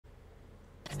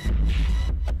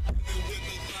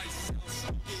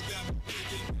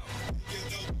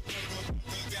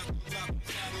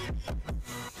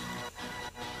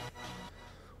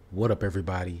What up,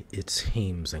 everybody? It's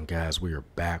Heems, and guys, we are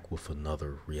back with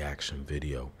another reaction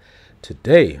video.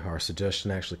 Today, our suggestion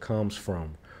actually comes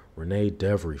from Renee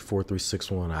Devery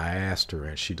 4361. I asked her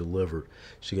and she delivered.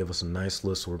 She gave us a nice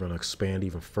list, so we're going to expand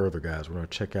even further, guys. We're going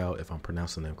to check out, if I'm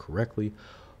pronouncing them correctly,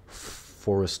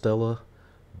 Forestella,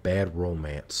 Bad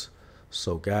Romance.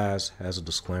 So guys, as a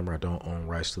disclaimer, I don't own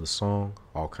rights to the song.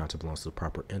 All content belongs to the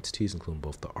proper entities, including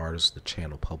both the artists, the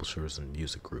channel, publishers, and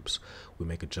music groups. We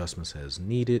make adjustments as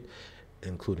needed,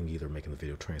 including either making the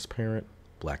video transparent,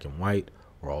 black and white,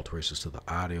 or alterations to the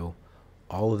audio.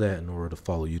 All of that in order to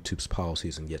follow YouTube's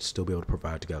policies and yet still be able to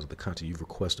provide you guys with the content you've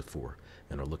requested for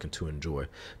and are looking to enjoy.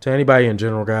 To anybody in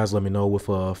general, guys, let me know with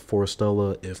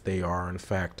Forestella if they are in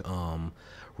fact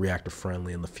reactor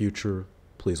friendly in the future.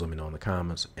 Please let me know in the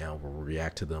comments, and we'll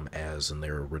react to them as in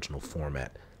their original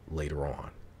format later on.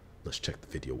 Let's check the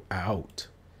video out.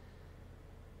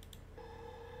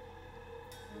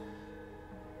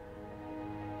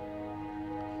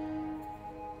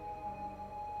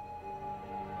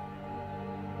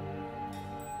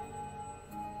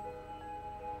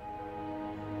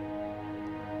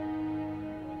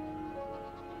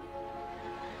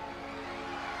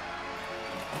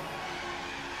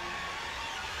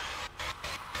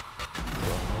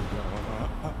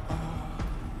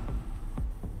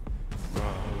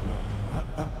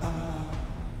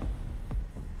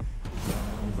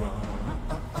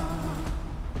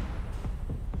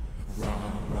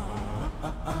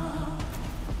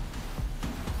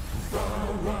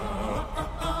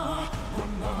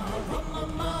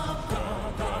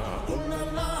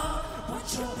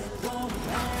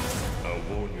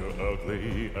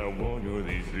 I want your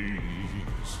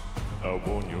disease. I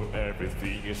want your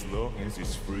everything as long as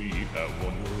it's free. I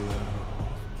want your love.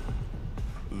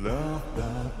 Love,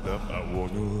 love, love. I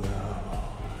want your love.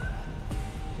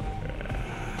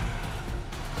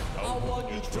 I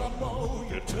want your trouble,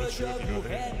 your touch of your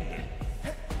hand.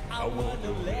 I want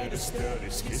your latest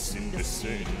studies kissing the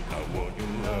sand. I want your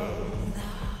love.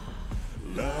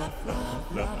 Love,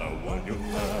 love, love. I want your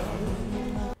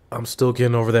love. I'm still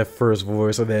getting over that first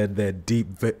voice or that deep,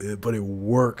 but it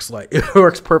works. Like, it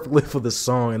works perfectly for the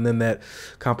song. And then that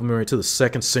complimentary to the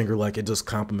second singer, like it just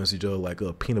complements each other like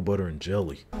peanut butter and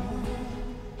jelly.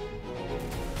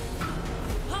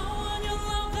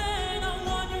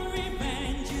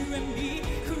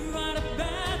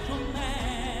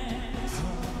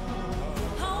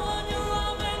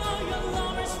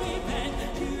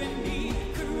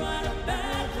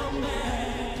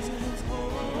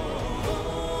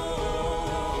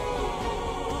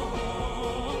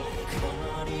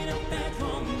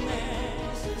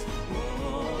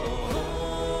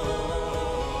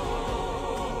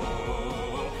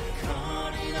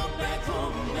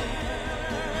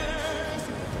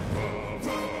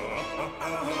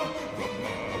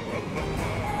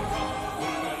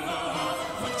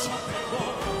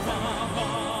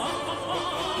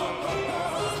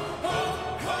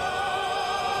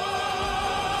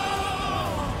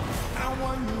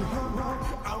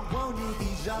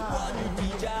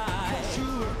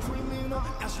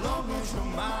 As long as you're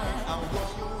mine, I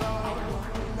want your love.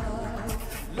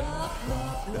 Love,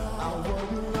 love, love. I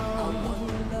want your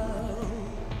love.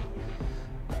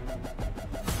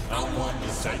 I want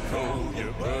your psycho,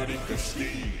 your birdie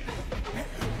Christine.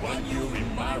 When you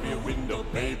in my rear window,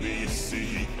 baby, you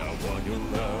see. I want your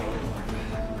love.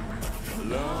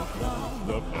 Love, love,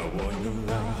 love. I want your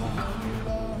love.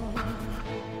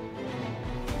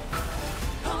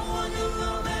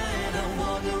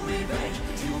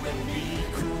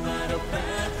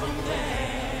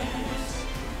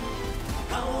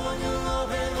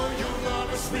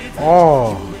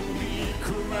 Oh.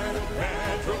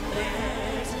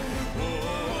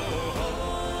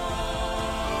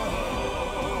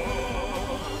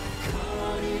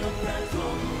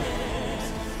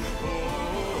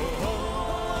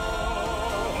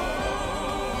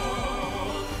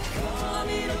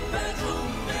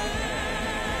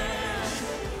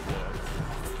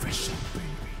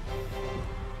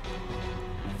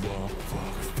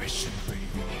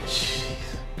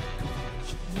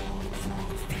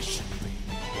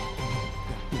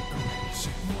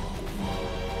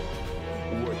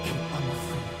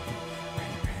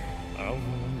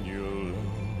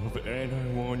 And I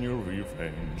want your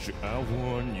revenge. I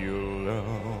want your love.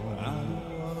 I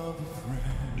wanna be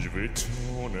friends. Je veux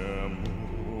ton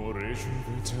amour et je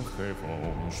veux ta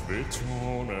revanche. Je veux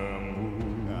ton amour.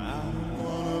 I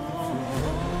wanna be friends.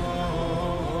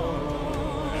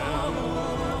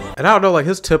 And I don't know, like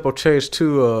his tempo changed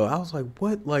too. I was like,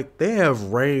 what? Like they have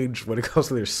range when it comes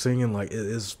to their singing. Like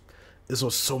it's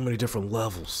on so many different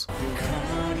levels.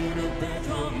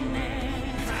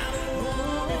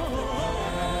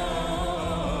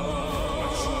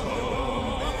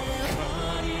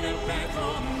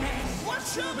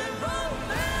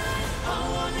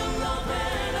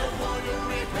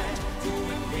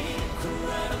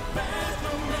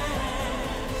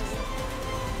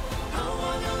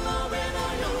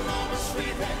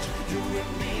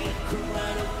 with me could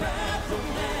write a bad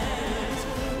romance.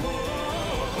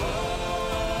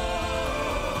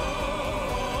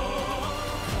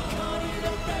 Caught in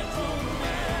a bad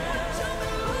romance.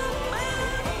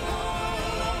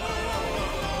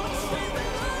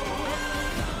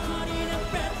 Caught in a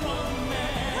bad romance.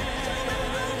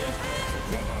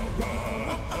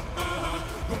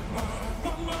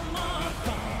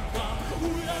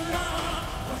 Ooh la la,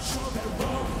 what's your bad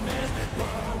romance?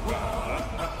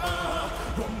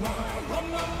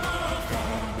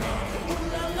 Ooh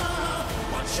la la,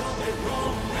 what's your bad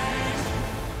romance?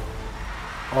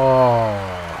 Oh.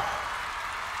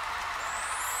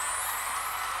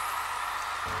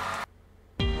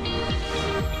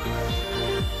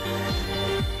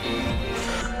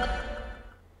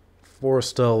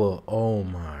 Forestella, oh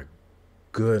my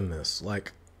goodness.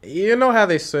 Like, you know how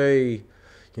they say,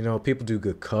 you know, people do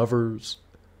good covers,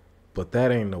 but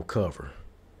that ain't no cover.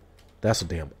 That's a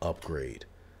damn upgrade.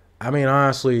 I mean,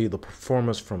 honestly, the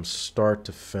performance from start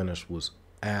to finish was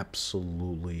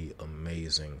absolutely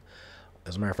amazing.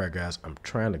 As a matter of fact, guys, I'm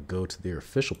trying to go to their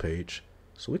official page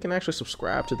so we can actually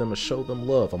subscribe to them and show them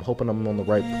love. I'm hoping I'm on the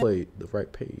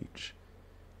right page.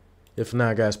 If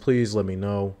not, guys, please let me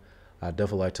know. I'd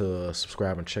definitely like to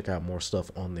subscribe and check out more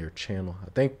stuff on their channel. I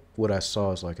think what I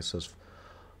saw is like it says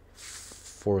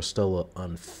Forestella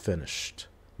Unfinished.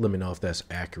 Let me know if that's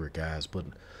accurate, guys. But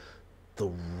the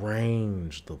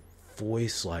range, the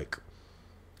voice, like,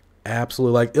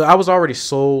 absolutely, like, I was already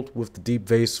sold with the deep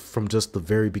bass from just the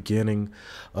very beginning,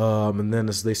 and then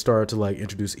as they started to like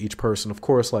introduce each person, of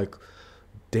course, like,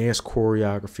 dance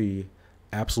choreography,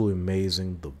 absolutely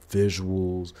amazing. The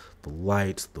visuals, the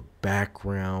lights, the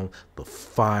background, the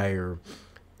fire,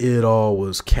 it all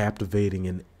was captivating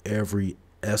in every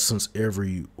essence,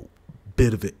 every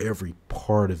bit of it, every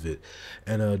part of it.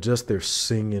 And just their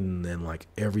singing and like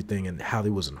everything and how they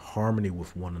was in harmony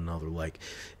with one another, like,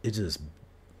 it just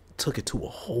took it to a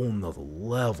whole nother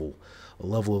level, a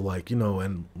level of, like, you know,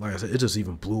 and like I said, it just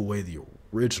even blew away the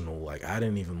original. Like, I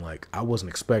didn't even, like, I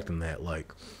wasn't expecting that.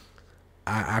 Like,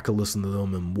 I could listen to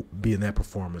them and be in that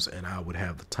performance and I would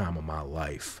have the time of my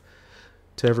life.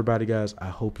 To everybody, guys, I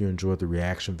hope you enjoyed the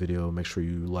reaction video. Make sure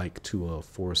you like to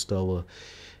Forestella.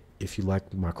 If you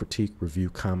like my critique, review,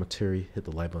 commentary, hit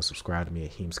the like button, subscribe to me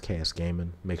at Heemscast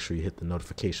Gaming. Make sure you hit the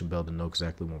notification bell to know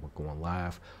exactly when we're going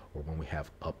live or when we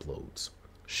have uploads.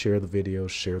 Share the video,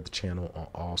 share the channel on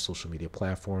all social media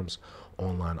platforms,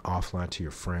 online, offline, to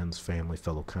your friends, family,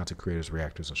 fellow content creators,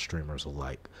 reactors, and streamers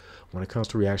alike. When it comes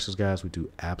to reactions, guys, we do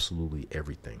absolutely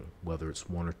everything, whether it's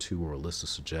one or two or a list of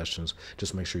suggestions.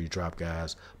 Just make sure you drop,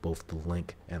 guys, both the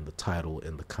link and the title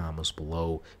in the comments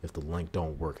below. If the link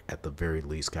don't work, at the very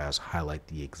least, guys, highlight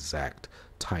the exact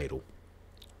title.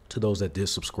 To those that did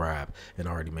subscribe and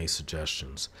already made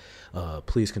suggestions,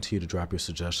 please continue to drop your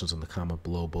suggestions in the comment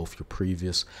below, both your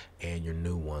previous and your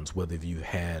new ones, whether you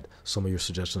had some of your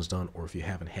suggestions done or if you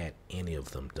haven't had any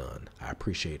of them done. I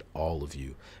appreciate all of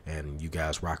you and you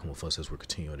guys rocking with us as we're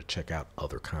continuing to check out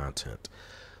other content.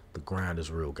 The grind is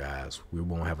real, guys. We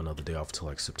won't have another day off until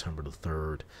like September the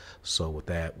 3rd. So with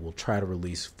that, we'll try to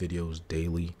release videos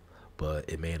daily, but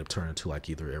it may end up turning into like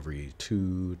either every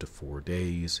 2 to 4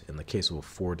 days. In the case of a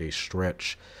 4-day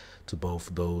stretch, to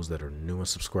both those that are new and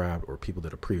subscribed or people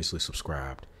that are previously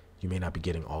subscribed, you may not be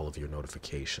getting all of your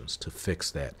notifications. To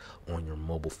fix that, on your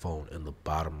mobile phone in the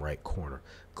bottom right corner,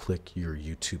 click your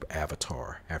YouTube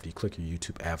avatar. After you click your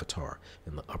YouTube avatar,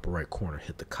 in the upper right corner,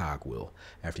 hit the cogwheel.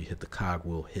 After you hit the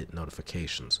cogwheel, hit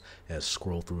notifications. As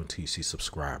scroll through until you see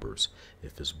subscribers.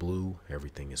 If it's blue,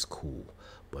 everything is cool.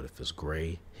 But if it's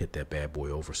gray, hit that bad boy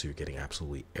over so you're getting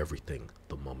absolutely everything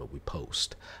the moment we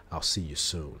post. I'll see you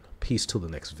soon. Peace till the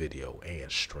next video and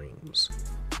streams.